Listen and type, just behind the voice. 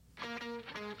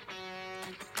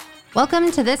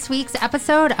Welcome to this week's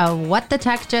episode of What the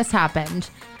Tech Just Happened.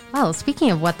 Well,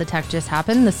 speaking of what the tech just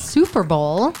happened, the Super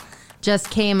Bowl just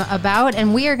came about,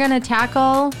 and we are going to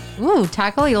tackle,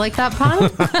 you like that pun?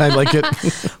 I like it.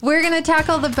 We're going to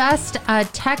tackle the best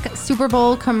tech Super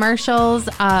Bowl commercials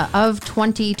of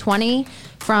 2020,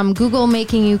 from Google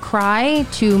making you cry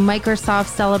to Microsoft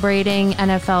celebrating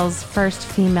NFL's first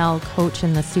female coach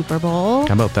in the Super Bowl.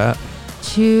 How about that?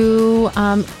 To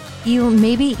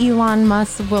maybe Elon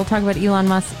Musk. We'll talk about Elon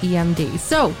Musk's EMD.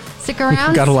 So stick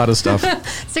around. Got a lot of stuff.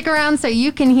 Stick around so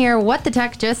you can hear what the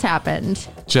tech just happened.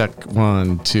 Check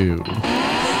 1, 2.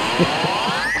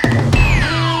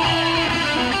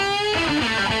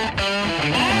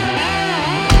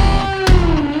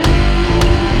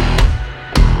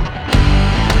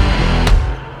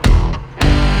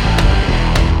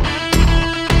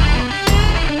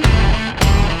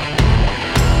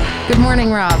 Good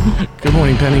morning, Rob. Good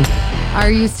morning, Penny.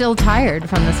 Are you still tired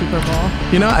from the Super Bowl?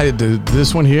 You know,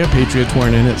 this one here, Patriots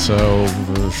weren't in it, so,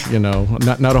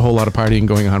 not a whole lot of partying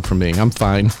going on for me. I'm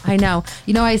fine. I know.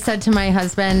 I said to my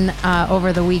husband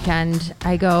over the weekend,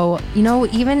 I go,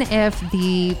 even if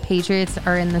the Patriots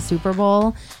are in the Super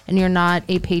Bowl and you're not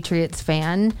a Patriots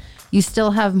fan, you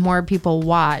still have more people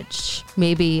watch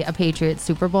maybe a Patriots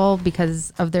Super Bowl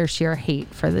because of their sheer hate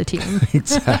for the team.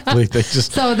 Exactly. They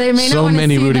just so they may so not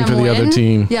many see rooting them for the win. other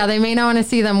team. Yeah, they may not want to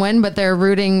see them win, but they're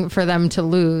rooting for them to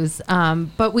lose.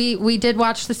 But we did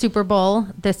watch the Super Bowl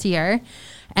this year,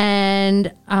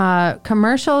 and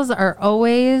commercials are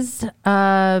always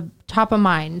top of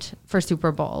mind for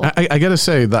Super Bowl. I got to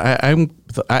say that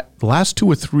the last 2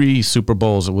 or 3 Super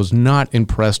Bowls, I was not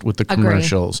impressed with the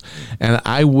commercials. And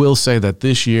I will say that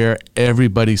this year,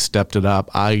 everybody stepped it up.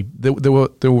 There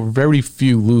were very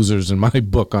few losers in my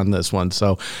book on this one.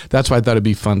 So that's why I thought it'd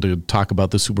be fun to talk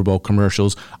about the Super Bowl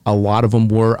commercials. A lot of them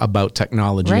were about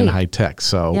technology and high tech.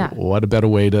 So what a better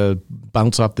way to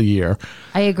bounce off the year.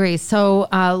 I agree. So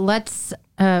let's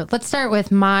start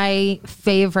with my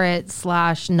favorite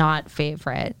 / not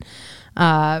favorite,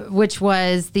 which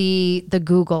was the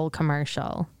Google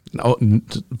commercial. Oh,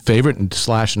 favorite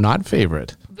 / not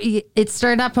favorite. It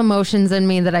stirred up emotions in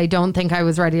me that I don't think I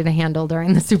was ready to handle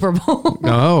during the Super Bowl.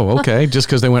 Oh, okay. Just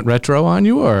because they went retro on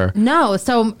you, or? No.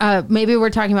 So maybe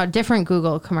we're talking about different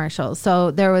Google commercials.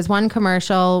 So there was one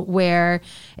commercial where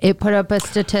it put up a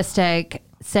statistic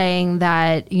saying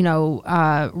that,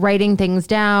 writing things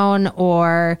down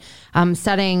or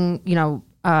setting,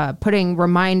 putting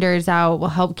reminders out will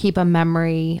help keep a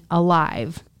memory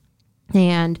alive.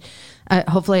 And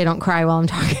hopefully I don't cry while I'm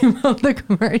talking about the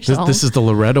commercial. This is the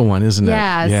Loretta one, isn't it?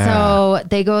 Yeah. So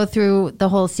they go through the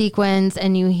whole sequence,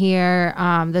 and you hear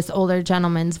this older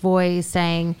gentleman's voice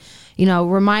saying,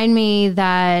 remind me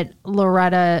that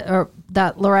Loretta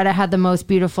had the most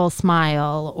beautiful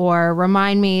smile, or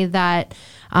remind me that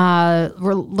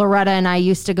Loretta and I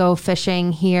used to go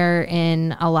fishing here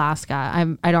in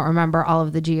Alaska. I don't remember all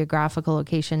of the geographical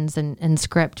locations and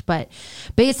script, but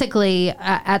basically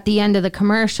at the end of the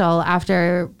commercial,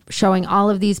 after showing all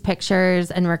of these pictures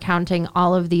and recounting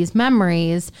all of these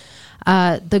memories,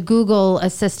 the Google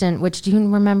Assistant, which, do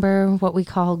you remember what we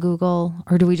call Google,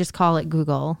 or do we just call it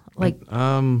Google?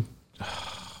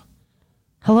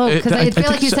 Hello, because I feel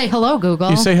like you say hello,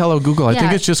 Google. You say hello, Google. I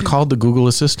think it's just called the Google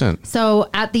Assistant. So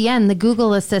at the end, the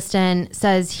Google Assistant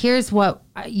says, here's what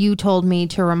you told me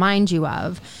to remind you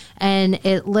of. And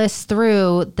it lists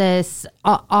through this,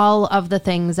 all of the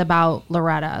things about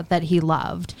Loretta that he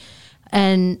loved.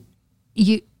 And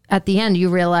at the end, you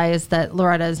realize that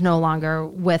Loretta is no longer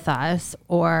with us,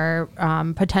 or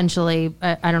potentially,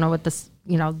 I don't know what this,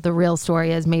 the real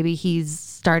story is. Maybe he's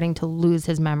starting to lose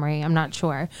his memory. I'm not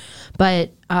sure.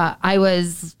 But I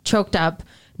was choked up,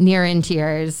 near in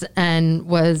tears, and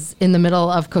was in the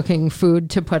middle of cooking food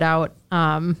to put out.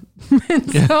 So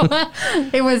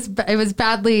it was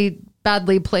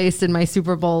badly placed in my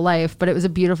Super Bowl life, but it was a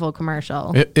beautiful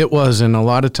commercial. It was, and a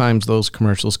lot of times those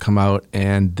commercials come out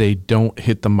and they don't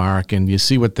hit the mark, and you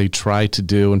see what they try to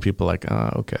do, and people are like,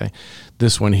 oh, okay,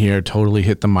 this one here totally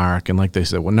hit the mark. And like they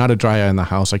said, well, not a dry eye in the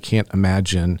house. I can't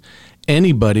imagine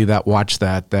anybody that watched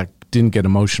that didn't get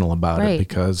emotional about it,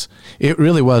 because it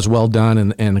really was well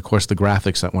done. And of course, the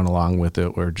graphics that went along with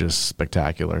it were just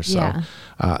spectacular. So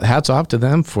hats off to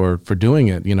them for doing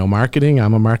it. Marketing,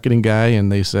 I'm a marketing guy,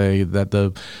 and they say that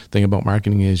the thing about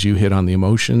marketing is you hit on the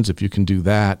emotions. If you can do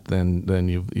that, then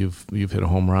you've hit a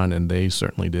home run, and they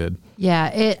certainly did.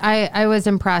 Yeah, I was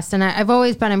impressed, and I've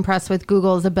always been impressed with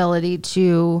Google's ability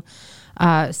to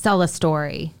sell a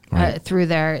story through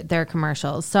their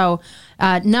commercials. So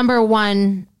number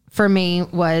one for me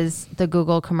was the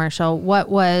Google commercial. What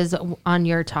was on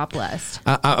your top list?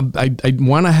 I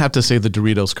want to have to say the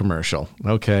Doritos commercial,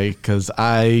 okay? Because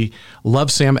I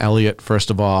love Sam Elliott, first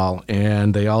of all,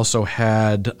 and they also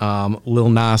had Lil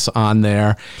Nas on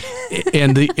there,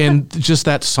 and just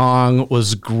that song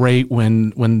was great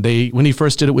when he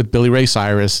first did it with Billy Ray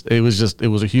Cyrus. It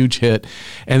was a huge hit,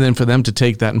 and then for them to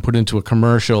take that and put it into a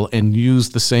commercial and use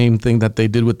the same thing that they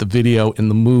did with the video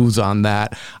and the moves on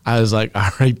that, I was like, all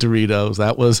right, Doritos,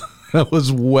 that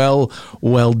was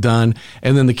well done.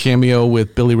 And then the cameo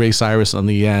with Billy Ray Cyrus on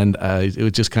the end,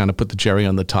 it just kind of put the cherry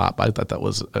on the top. I thought that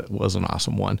was an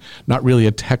awesome one. Not really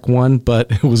a tech one,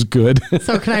 but it was good.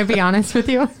 So can I be honest with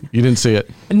you? You didn't see it?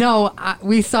 No,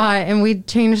 we saw it and we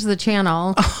changed the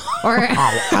channel. Or,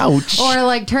 ouch. Or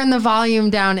like turn the volume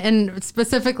down and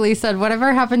specifically said,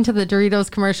 whatever happened to the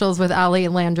Doritos commercials with Ali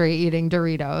Landry eating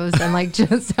Doritos and like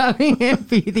just having it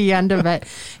be the end of it.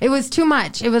 It was too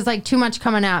much. It was like too much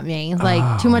coming at me.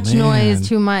 Like too much noise,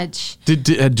 too much. Do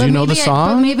you know the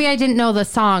song? But maybe I didn't know the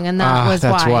song and that's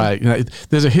why. You know,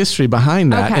 there's a history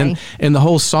behind that. Okay. And the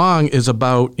whole song is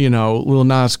about, Lil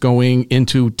Nas going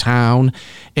into town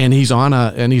and he's on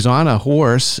a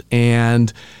horse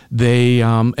and they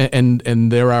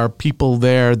and there are people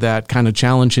there that kind of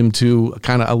challenge him to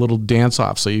kind of a little dance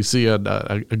off. So you see a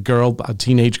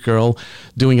teenage girl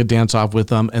doing a dance off with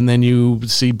them, and then you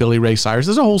see Billy Ray Cyrus.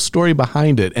 There's a whole story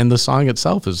behind it, and the song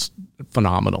itself is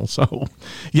phenomenal. So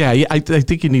yeah, I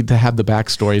think you need to have the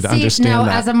backstory to understand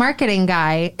that. As a marketing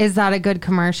guy, is that a good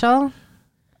commercial?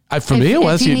 For me, it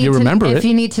was. You remember it. If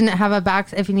you need to have the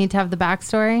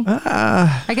backstory,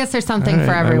 I guess there's something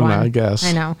for everyone. I guess.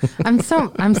 I know. I'm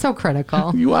so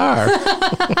critical. You are.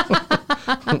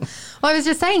 Well, I was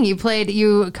just saying,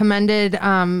 you commended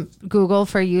Google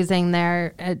for using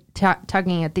their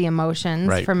tugging at the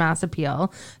emotions for mass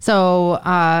appeal. So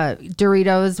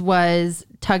Doritos was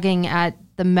tugging at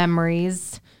the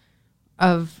memories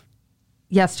of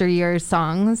yesteryear's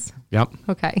songs. Yep.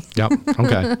 Okay. Yep.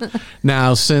 Okay.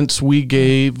 Now, since we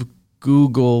gave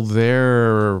Google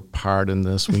their part in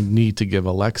this, we need to give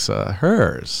Alexa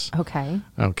hers. Okay.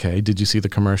 Okay. Did you see the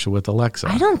commercial with Alexa?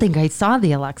 I don't think I saw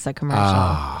the Alexa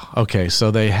commercial. Okay.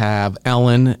 So they have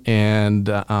Ellen and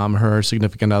her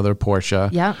significant other,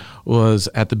 Portia, was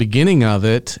at the beginning of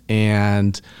it.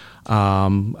 And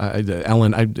Ellen,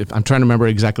 I'm trying to remember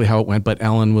exactly how it went, but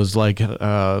Ellen was like,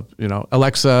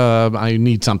 Alexa, I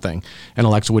need something. And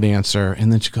Alexa would answer.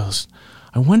 And then she goes,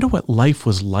 I wonder what life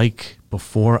was like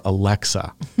before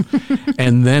Alexa.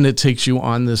 And then it takes you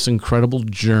on this incredible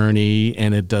journey,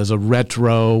 and it does a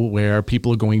retro where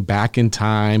people are going back in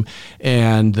time,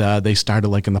 and they started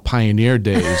like in the pioneer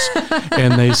days.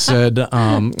 And they said,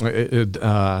 I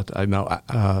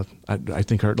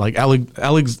think her, like,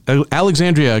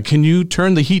 Alexandria, can you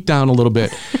turn the heat down a little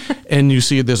bit? And you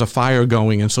see there's a fire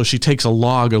going, and so she takes a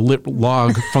lit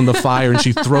log from the fire and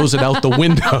she throws it out the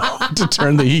window to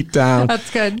turn the heat down. That's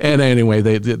good. And anyway,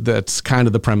 that's kind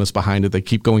of the premise behind it. They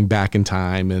keep going back in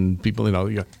time, and people,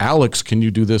 Alex, can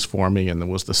you do this for me? And there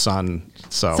was the son.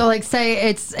 So like, say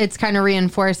it's kind of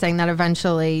reinforcing that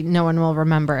eventually no one will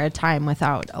remember a time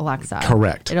without Alexa.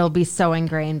 Correct. It'll be so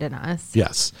ingrained in us.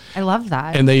 Yes. I love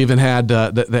that. And they even had,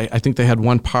 I think they had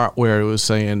one part where it was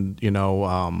saying,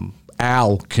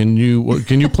 Al, can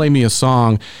you play me a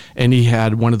song? And he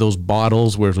had one of those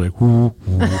bottles where it's like, whoo,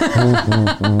 whoo, whoo,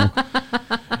 whoo.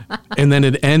 And then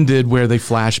it ended where they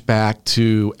flash back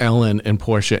to Ellen and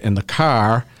Portia in the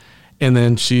car. And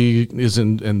then she is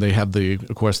in, and they have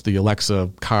of course, the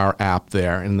Alexa car app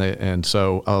there. And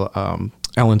so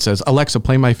Ellen says, Alexa,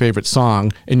 play my favorite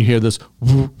song. And you hear this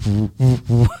whoo, whoo, whoo,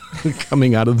 whoo,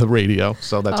 coming out of the radio.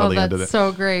 So that's how they ended it. That's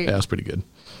so great. Yeah, that's pretty good.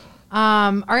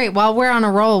 All right. Well, we're on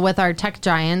a roll with our tech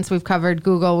giants. We've covered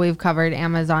Google. We've covered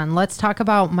Amazon. Let's talk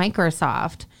about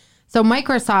Microsoft. So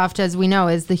Microsoft, as we know,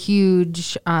 is the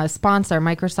huge sponsor.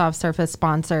 Microsoft Surface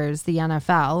sponsors the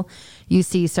NFL. You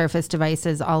see Surface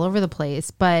devices all over the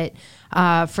place. But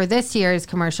for this year's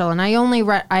commercial, and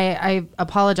I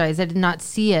apologize, I did not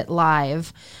see it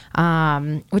live,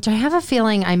 which I have a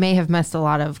feeling I may have missed a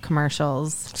lot of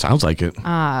commercials. Sounds like it.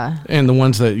 And the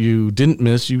ones that you didn't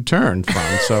miss, you turned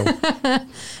from. So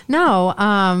no,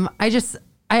 I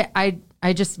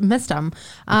just missed them.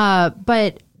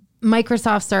 But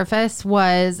Microsoft Surface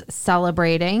was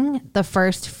celebrating the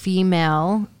first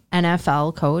female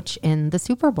NFL coach in the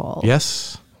Super Bowl.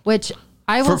 Yes. Which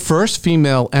I will... First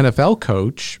female NFL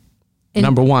coach,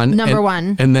 number one. Number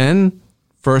one. And then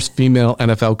first female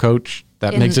NFL coach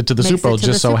that makes it to the Super Bowl.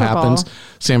 Just so happens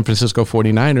San Francisco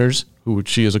 49ers, who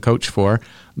she is a coach for,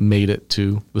 made it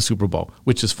to the Super Bowl,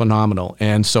 which is phenomenal.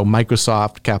 And so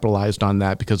Microsoft capitalized on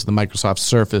that because of the Microsoft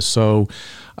Surface so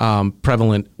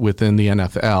prevalent within the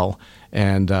NFL.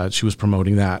 And she was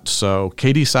promoting that. So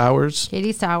Katie Sowers,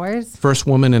 first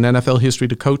woman in NFL history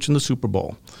to coach in the Super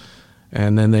Bowl.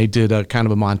 And then they did a kind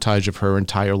of a montage of her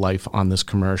entire life on this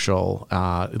commercial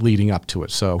leading up to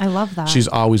it. So I love that. She's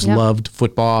always loved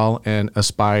football and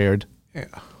aspired.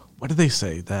 What did they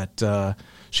say? That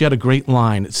she had a great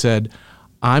line. It said,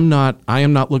 I am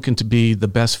not looking to be the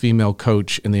best female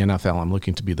coach in the NFL. I'm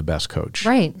looking to be the best coach.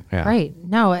 Right.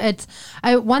 No,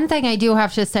 one thing I do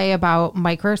have to say about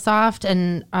Microsoft,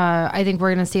 and I think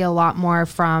we're going to see a lot more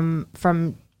from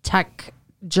tech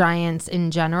giants in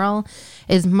general,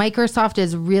 is Microsoft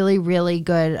is really, really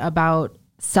good about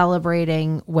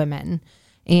celebrating women.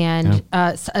 And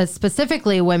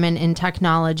specifically women in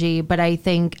technology, but I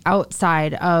think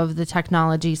outside of the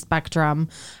technology spectrum,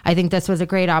 I think this was a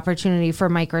great opportunity for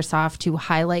Microsoft to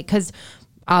highlight, because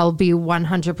I'll be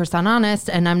 100% honest,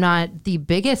 and I'm not the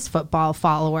biggest football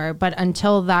follower, but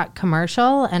until that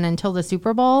commercial and until the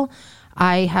Super Bowl,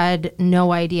 I had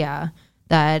no idea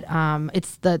that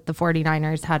it's the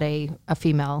 49ers had a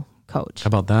female coach. How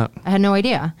about that? I had no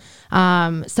idea.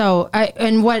 Even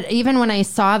when I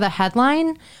saw the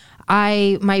headline,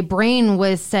 my brain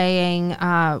was saying,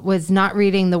 was not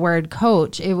reading the word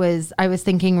coach. I was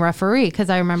thinking referee, because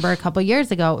I remember a couple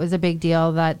years ago, it was a big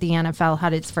deal that the NFL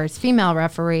had its first female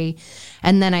referee.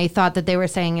 And then I thought that they were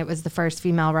saying it was the first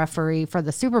female referee for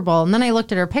the Super Bowl. And then I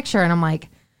looked at her picture and I'm like,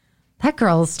 that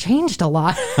girl's changed a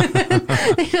lot.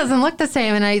 He doesn't look the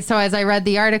same. And so as I read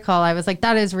the article, I was like,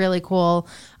 that is really cool.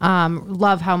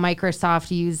 Love how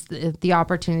Microsoft used the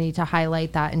opportunity to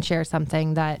highlight that and share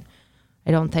something that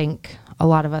I don't think a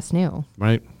lot of us knew.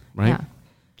 Right. Yeah.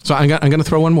 So I'm going to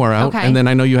throw one more out, okay. And then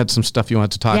I know you had some stuff you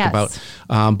wanted to talk about,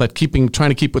 but trying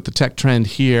to keep with the tech trend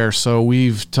here. So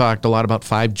we've talked a lot about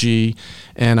 5G,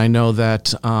 and I know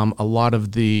that a lot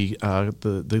of the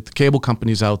cable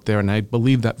companies out there, and I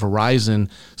believe that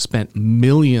Verizon spent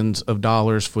millions of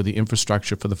dollars for the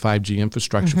infrastructure, for the 5G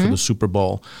infrastructure for the Super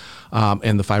Bowl.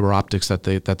 And the fiber optics that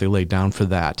they laid down for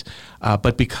that.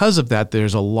 But because of that,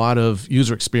 there's a lot of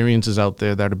user experiences out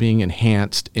there that are being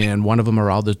enhanced, and one of them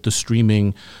are all the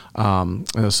streaming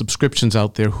subscriptions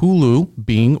out there, Hulu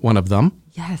being one of them.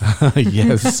 Yes.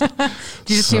 Yes.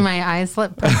 Did you see my eyes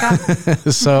slip back up?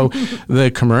 So the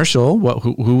commercial,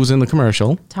 who was in the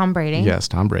commercial? Tom Brady. Yes,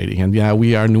 Tom Brady. And yeah,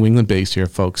 we are New England based here,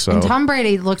 folks. So and Tom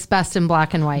Brady looks best in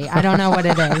black and white. I don't know what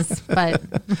it is, but.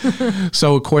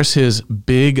 So of course his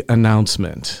big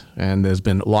announcement, and there's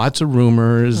been lots of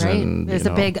rumors. Right. And there's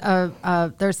a big,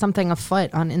 there's something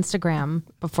afoot on Instagram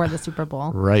before the Super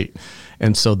Bowl. Right.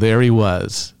 And so there he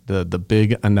was, the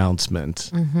big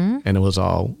announcement, and it was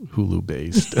all Hulu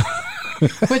based.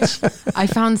 Which I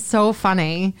found so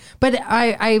funny. But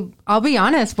I'll be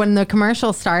honest, when the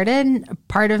commercial started,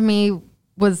 part of me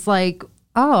was like,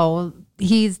 oh,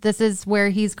 this is where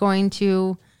he's going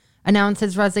to announce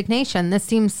his resignation. This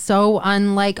seems so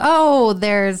unlike, oh,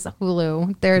 there's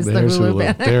Hulu. There's the Hulu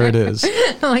banner. There it is.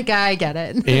 Like, I get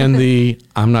it. And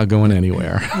I'm not going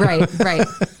anywhere. Right.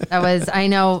 That was, I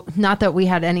know, not that we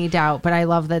had any doubt, but I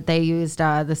love that they used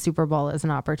the Super Bowl as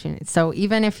an opportunity. So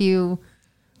even if you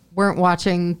weren't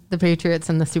watching the Patriots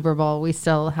in the Super Bowl, we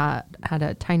still had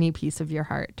a tiny piece of your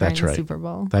heart during the Super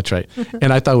Bowl. That's right.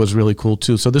 And I thought it was really cool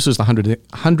too. So this is the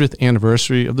 100th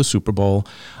anniversary of the Super Bowl.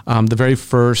 The very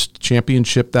first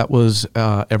championship that was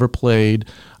ever played,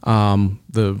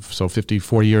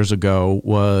 54 years ago,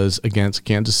 was against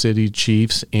Kansas City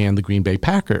Chiefs and the Green Bay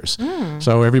Packers.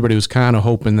 So everybody was kind of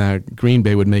hoping that Green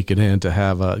Bay would make it in to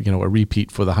have a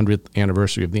repeat for the 100th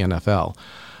anniversary of the NFL.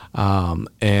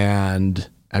 And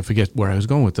I forget where I was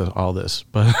going with all this,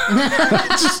 but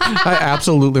I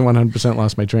absolutely 100%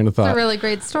 lost my train of thought. It's a really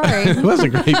great story. It was a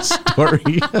great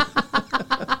story.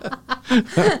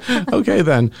 Okay,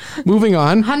 then. Moving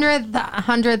on.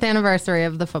 100th anniversary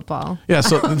of the football. Yeah,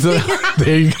 so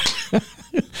there you go.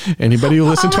 Anybody who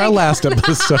listened to our last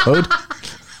episode.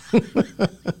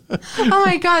 Oh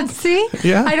my God, see?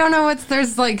 Yeah. I don't know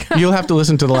there's like... You'll have to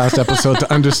listen to the last episode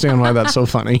to understand why that's so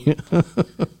funny.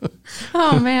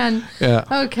 Oh, man. Yeah.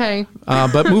 Okay.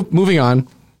 But moving on.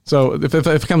 So if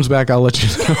it comes back, I'll let you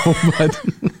know. But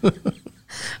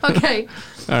Okay.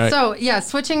 All right. So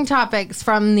switching topics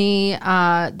from the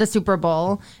Super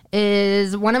Bowl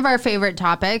is one of our favorite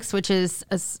topics, which is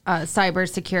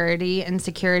cybersecurity and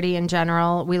security in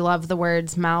general. We love the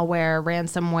words malware,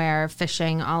 ransomware,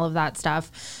 phishing, all of that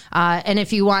stuff. And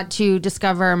if you want to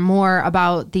discover more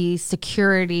about the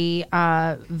security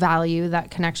value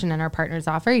that Connection and our partners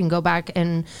offer, you can go back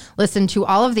and listen to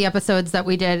all of the episodes that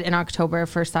we did in October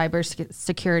for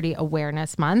Cybersecurity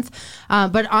Awareness Month.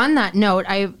 But on that note,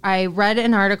 I read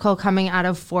an article coming out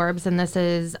of Forbes, and this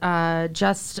is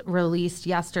just released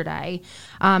yesterday.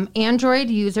 Android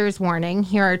users warning,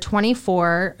 here are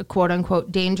 24 quote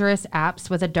unquote dangerous apps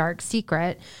with a dark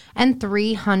secret and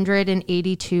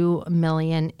 382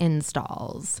 million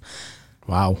installs.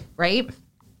 Wow. Right?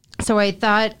 So I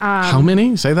thought... how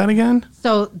many? Say that again?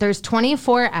 So there's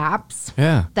 24 apps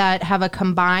that have a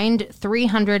combined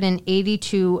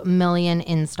 382 million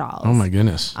installs. Oh my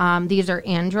goodness. These are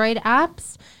Android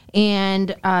apps.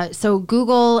 And so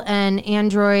Google and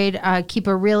Android keep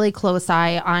a really close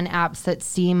eye on apps that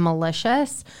seem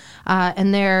malicious.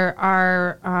 And there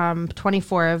are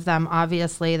 24 of them,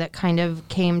 obviously, that kind of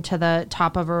came to the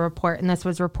top of a report. And this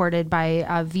was reported by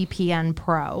VPN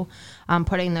Pro,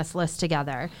 putting this list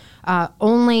together.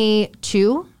 Only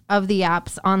 2 of the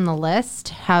apps on the list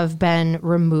have been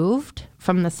removed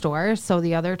from the store, so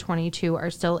the other 22 are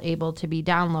still able to be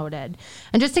downloaded.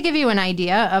 And just to give you an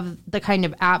idea of the kind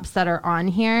of apps that are on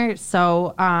here,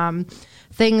 so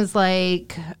things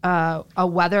like a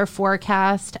weather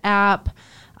forecast app,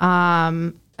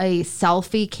 a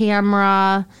selfie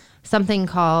camera, something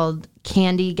called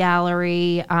Candy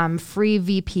Gallery, free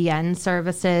VPN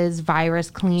services, virus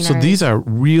cleaners. So these are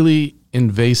really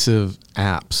invasive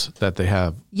apps that they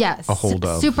have a hold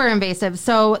of. Super invasive.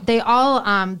 So they all,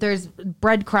 there's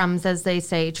breadcrumbs, as they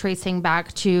say, tracing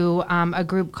back to a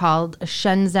group called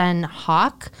Shenzhen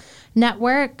Hawk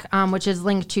Network, which is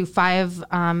linked to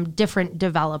 5 different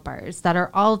developers that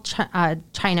are all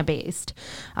China-based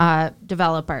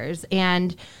developers.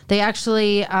 And they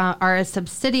actually are a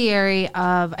subsidiary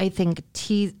of, I think,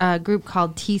 a group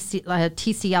called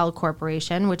TCL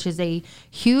Corporation, which is a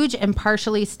huge and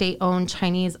partially state-owned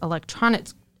Chinese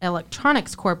electronics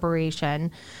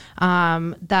corporation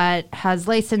that has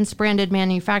licensed branded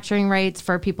manufacturing rights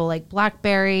for people like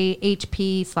BlackBerry,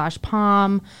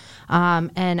 HP/Palm,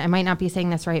 and I might not be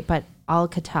saying this right, but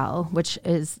Alcatel,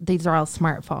 these are all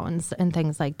smartphones and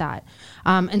things like that.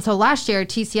 And so last year,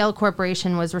 TCL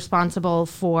Corporation was responsible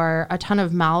for a ton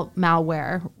of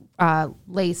malware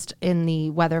laced in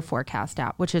the weather forecast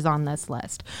app, which is on this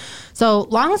list. So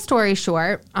long story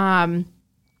short,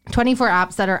 24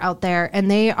 apps that are out there, and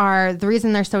the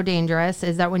reason they're so dangerous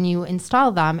is that when you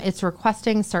install them, it's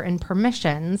requesting certain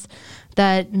permissions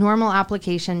that normal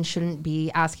applications shouldn't be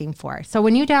asking for. So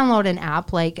when you download an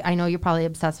app, like I know you're probably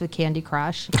obsessed with Candy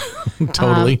Crush.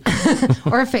 Totally.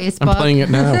 Or Facebook. I'm playing it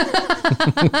now.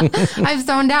 I've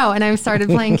zoned out and I've started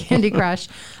playing Candy Crush.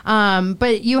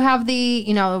 But you have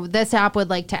this app would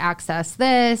like to access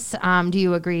this. Do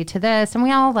you agree to this? And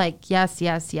we all like, yes.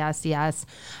 I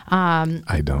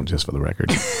don't, just for the record.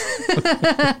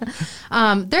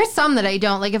 There's some that I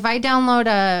don't. Like if I download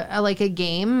a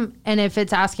game and if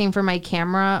it's asking for my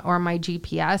camera or my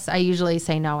GPS, I usually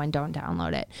say no and don't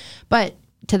download it. But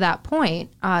to that point,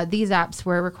 these apps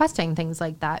were requesting things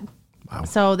like that. Wow.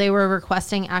 So they were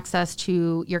requesting access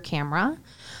to your camera.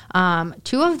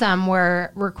 2 of them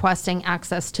were requesting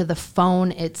access to the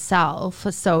phone itself.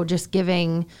 So just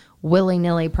giving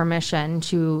willy-nilly permission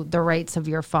to the rights of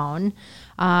your phone.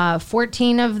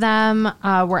 14 of them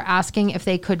were asking if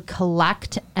they could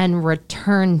collect and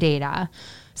return data.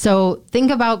 So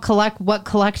think about what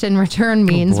collect and return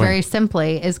means. Very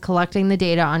simply is collecting the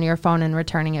data on your phone and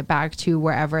returning it back to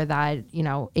wherever that,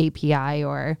 API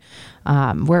or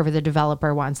wherever the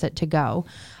developer wants it to go.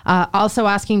 Also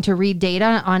asking to read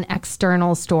data on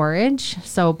external storage.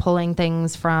 So pulling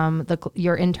things from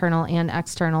your internal and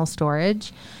external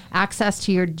storage. Access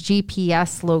to your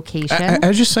GPS location.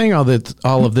 As you're saying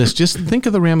all of this, just think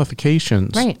of the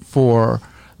ramifications for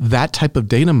that type of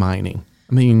data mining.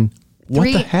 I mean, what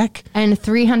the heck? And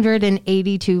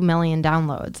 382 million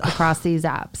downloads across these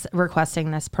apps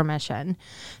requesting this permission.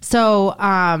 So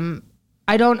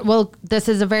this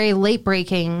is a very late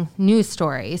breaking news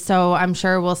story. So I'm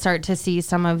sure we'll start to see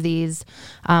some of these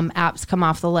apps come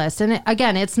off the list. And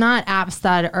again, it's not apps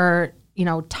that are,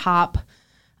 top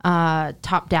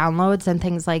downloads and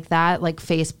things like that, like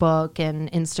Facebook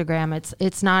and Instagram.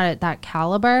 It's not at that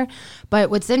caliber.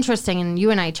 But what's interesting, and you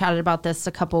and I chatted about this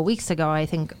a couple of weeks ago, I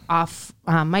think off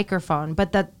microphone,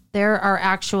 but that there are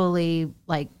actually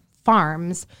like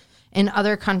farms in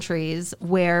other countries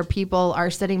where people are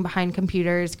sitting behind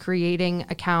computers, creating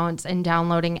accounts and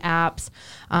downloading apps,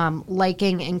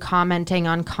 liking and commenting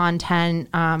on content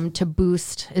to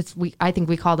boost. I think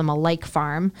we called them a like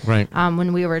farm, right?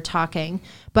 When we were talking.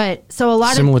 But so a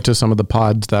lot similar to some of the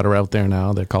pods that are out there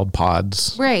now. They're called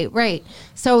pods. Right.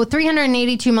 So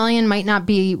 382 million might not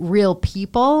be real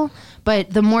people,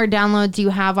 but the more downloads you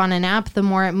have on an app, the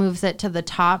more it moves it to the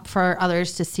top for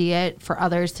others to see it, for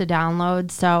others to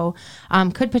download. So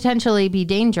could potentially be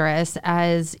dangerous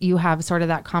as you have sort of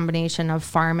that combination of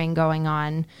farming going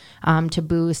on to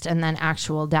boost and then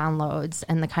actual downloads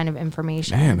and the kind of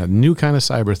information. Man, a new kind of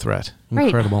cyber threat.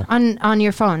 Incredible. Right, on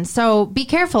your phone. So be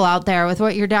careful out there with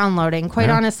what you're downloading. Quite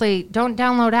honestly, don't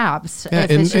download apps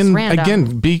if it's just random.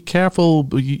 Again, be careful.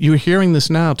 You're hearing this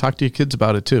now. Talk to your kids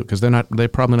about it too, because they're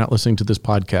probably not listening to this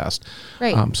podcast.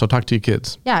 Right. So talk to your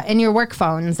kids. Yeah, and your work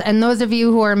phones. And those of you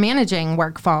who are managing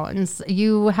work phones,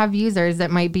 you have users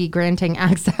that might be granting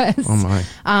access. Oh my.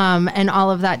 And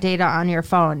all of that data on your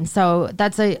phone. So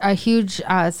that's a huge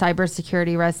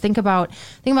cybersecurity risk. Think about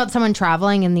someone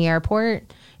traveling in the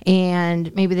airport,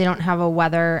 and maybe they don't have a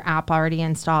weather app already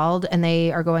installed, and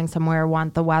they are going somewhere,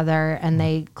 want the weather, and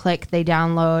they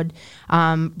download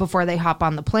before they hop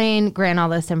on the plane, grant all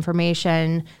this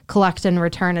information, collect and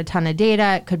return a ton of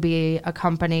data. It could be a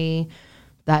company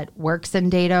that works in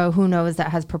data, who knows,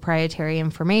 that has proprietary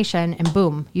information, and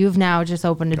boom, you've now just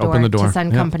opened a door to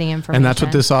send company information. And that's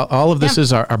what all of this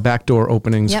is, our backdoor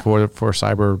openings for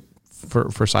cyber. For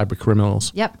cyber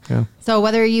criminals. Yep. Yeah. So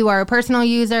whether you are a personal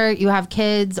user, you have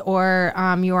kids, or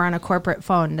you are on a corporate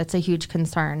phone, that's a huge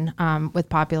concern with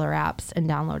popular apps and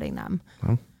downloading them.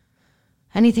 Well,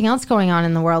 anything else going on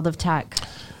in the world of tech?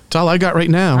 That's all I got right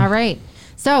now. All right.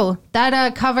 So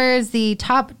that covers the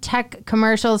top tech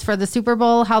commercials for the Super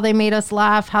Bowl, how they made us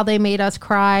laugh, how they made us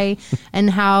cry, and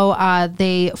how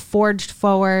they forged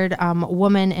forward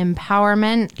woman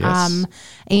empowerment. Yes.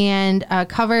 And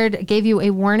gave you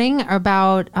a warning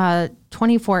about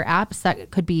 24 apps that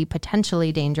could be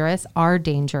potentially are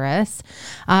dangerous.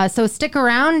 So stick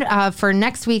around for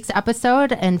next week's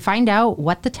episode and find out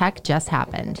what the tech just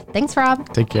happened. Thanks,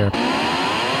 Rob. Take care.